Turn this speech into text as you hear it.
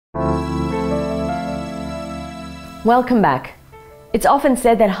Welcome back. It's often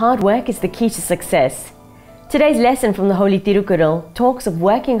said that hard work is the key to success. Today's lesson from the Holy Tirukkural talks of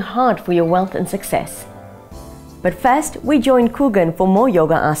working hard for your wealth and success. But first, we join Kugan for more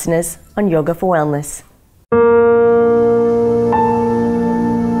yoga asanas on Yoga for Wellness.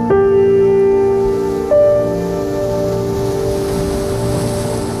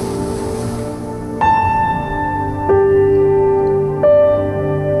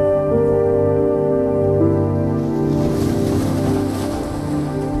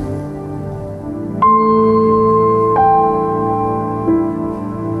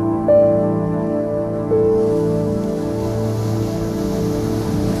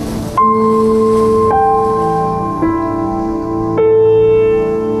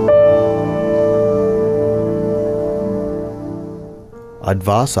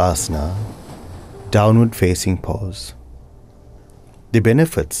 Advas-asana, downward facing pose. The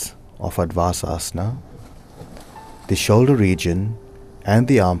benefits of advas-asana: the shoulder region and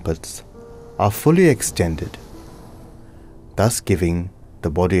the armpits are fully extended, thus giving the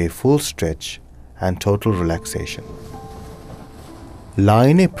body a full stretch and total relaxation. Lie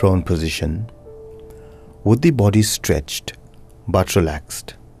in a prone position with the body stretched but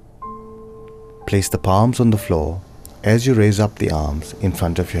relaxed. Place the palms on the floor as you raise up the arms in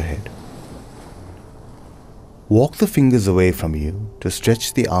front of your head. Walk the fingers away from you to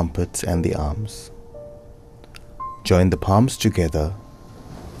stretch the armpits and the arms. Join the palms together.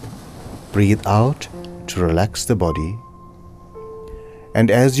 Breathe out to relax the body.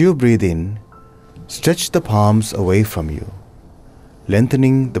 And as you breathe in, stretch the palms away from you,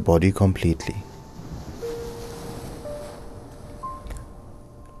 lengthening the body completely.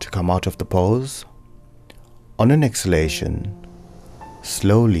 To come out of the pose, on an exhalation,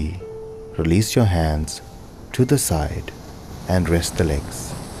 slowly release your hands to the side and rest the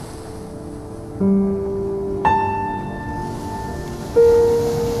legs.